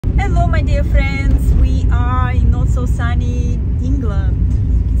Hello my dear friends, we are in not so sunny England.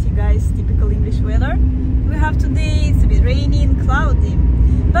 You can see guys, typical English weather. We have today, it's a bit rainy and cloudy,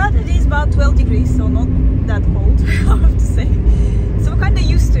 but it is about 12 degrees, so not that cold, I have to say. So we're kind of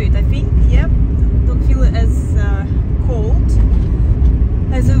used to it, I think, yeah. Don't feel it as cold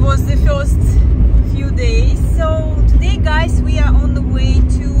as it was the first few days. So today guys, we are on the way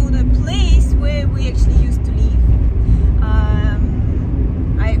to the place where we actually used to live.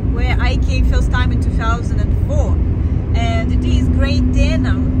 Where I came first time in 2004, and it is Great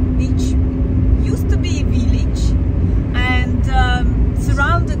Denham, which used to be a village and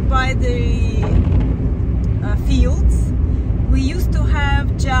surrounded by the fields. We used to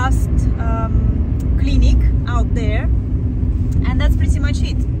have just clinic out there, and that's pretty much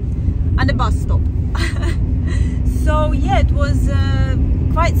it, and a bus stop. So yeah, it was a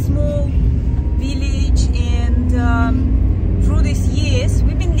quite small village, and through these years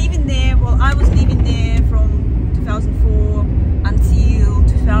we've been living there. Well, I was living there from 2004 until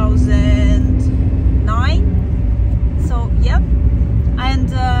 2009. So yeah,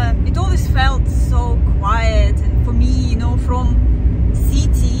 and it always felt so quiet. And for me, you know, from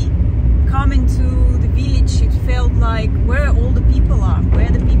city coming to the village, it felt like where all the people are, where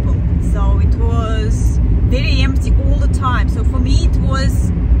are the people. So it was very empty all the time. So for me it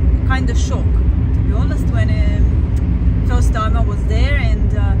was kind of shock, to be honest, when first time I was there,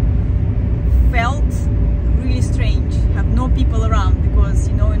 and felt really strange, have no people around, because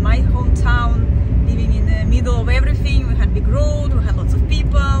you know, in my hometown, living in the middle of everything, we had big road, we had lots of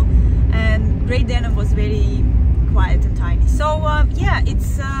people, and Great Denham was very quiet and tiny. So yeah,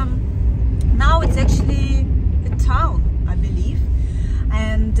 it's now it's actually a town, I believe,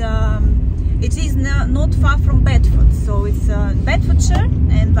 and it is not far from Bedford. So it's Bedfordshire,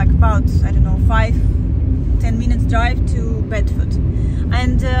 and like about, I don't know, 5-10 minutes drive to Bedford.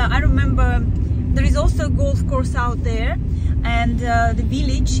 And I remember there is also a golf course out there, and the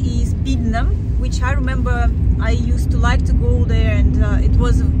village is Denham, which I remember I used to like to go there, and it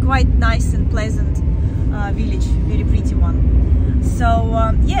was a quite nice and pleasant village, very pretty one.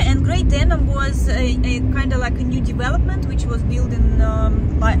 So yeah, and Great Denham was a kind of like a new development which was built in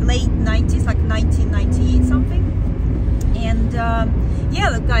late 90s, like 1998 something. And yeah,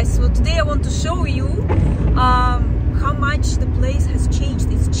 look guys, so today I want to show you how much the place has changed.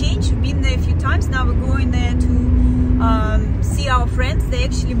 It's changed. We've been there a few times now. We're going there to see our friends. They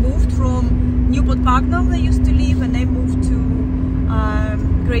actually moved from Newport Pagnell, they used to live, and they moved to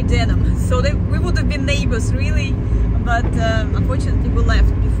Great Denham. So we would have been neighbors really, but unfortunately we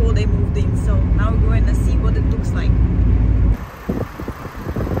left before they moved in. So now we're going to see what it looks like.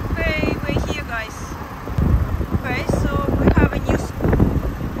 Okay, we're here guys. Okay, so we have a new school.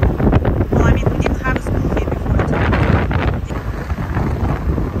 Well, I mean, we didn't have a school here before.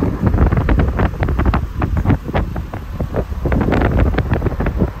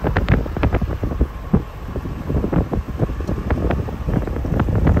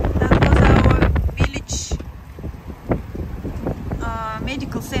 That was our village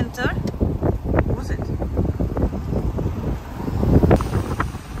medical center. Was it?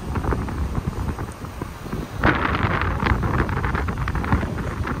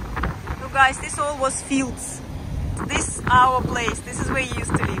 Guys, this all was fields. This our place. This is where you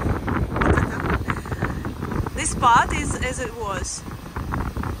used to live. This part is as it was.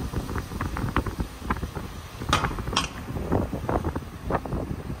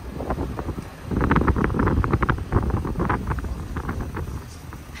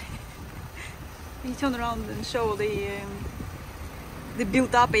 We turn around and show the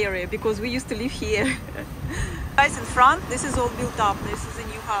built-up area, because we used to live here. Guys, in front, this is all built up. This is a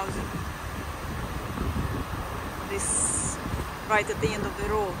new housing. This right at the end of the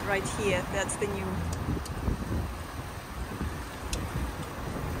road, right here, that's the new.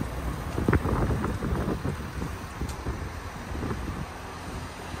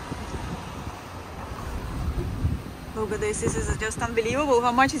 Look at this, this is just unbelievable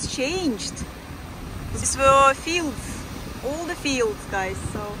how much it's changed. These were fields, all the fields guys,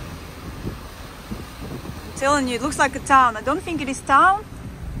 so I'm telling you, it looks like a town. I don't think it is town.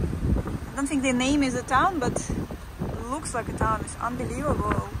 I don't think the name is a town, but it looks like a town. It's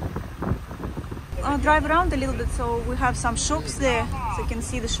unbelievable. I'll drive around a little bit, so we have some shops there, so you can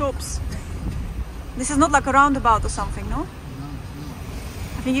see the shops. This is not like a roundabout or something, no?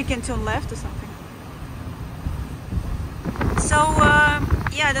 I think you can turn left or something. So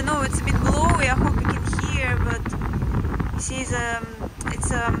yeah, I don't know, it's a bit blowy, I hope you can hear, but you see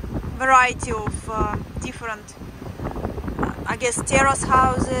it's a variety of different, I guess, terrace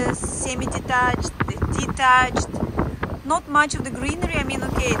houses, semi-detached, detached. Not much of the greenery. I mean,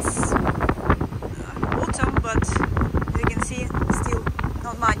 okay, it's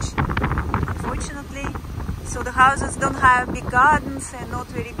houses don't have big gardens and not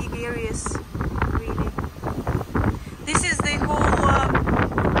very big areas, really. This is the whole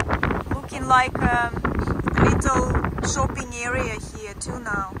looking like a little shopping area here too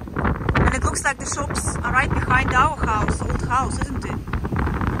now. And it looks like the shops are right behind our house, old house, isn't it?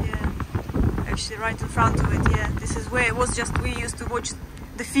 Yeah, actually right in front of it, yeah. This is where it was just, we used to watch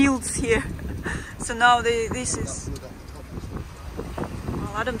the fields here. So now this is...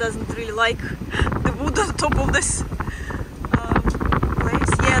 Well, Adam doesn't really like the wood on top of this place.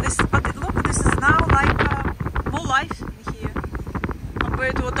 Yeah, but look, this is now like more life in here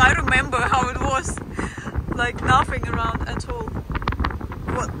compared to what I remember how it was. Like nothing around at all.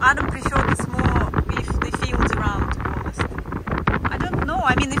 What Adam preferred is more with the fields around, to be honest. I don't know.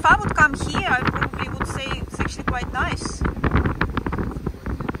 I mean, if I would come here, I probably would say it's actually quite nice.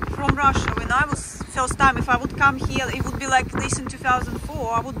 From Russia, when I was first time, if I would come here, it would be like this in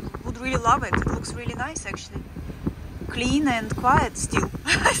 2004. I would really love it. It looks really nice, actually. Clean and quiet still.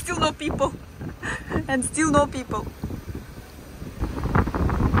 Still no people. And still no people.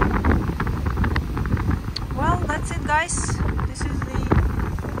 Well, that's it, guys. This is the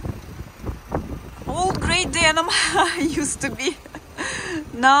old great Denham used to be.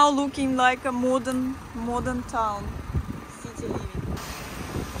 Now looking like a modern town.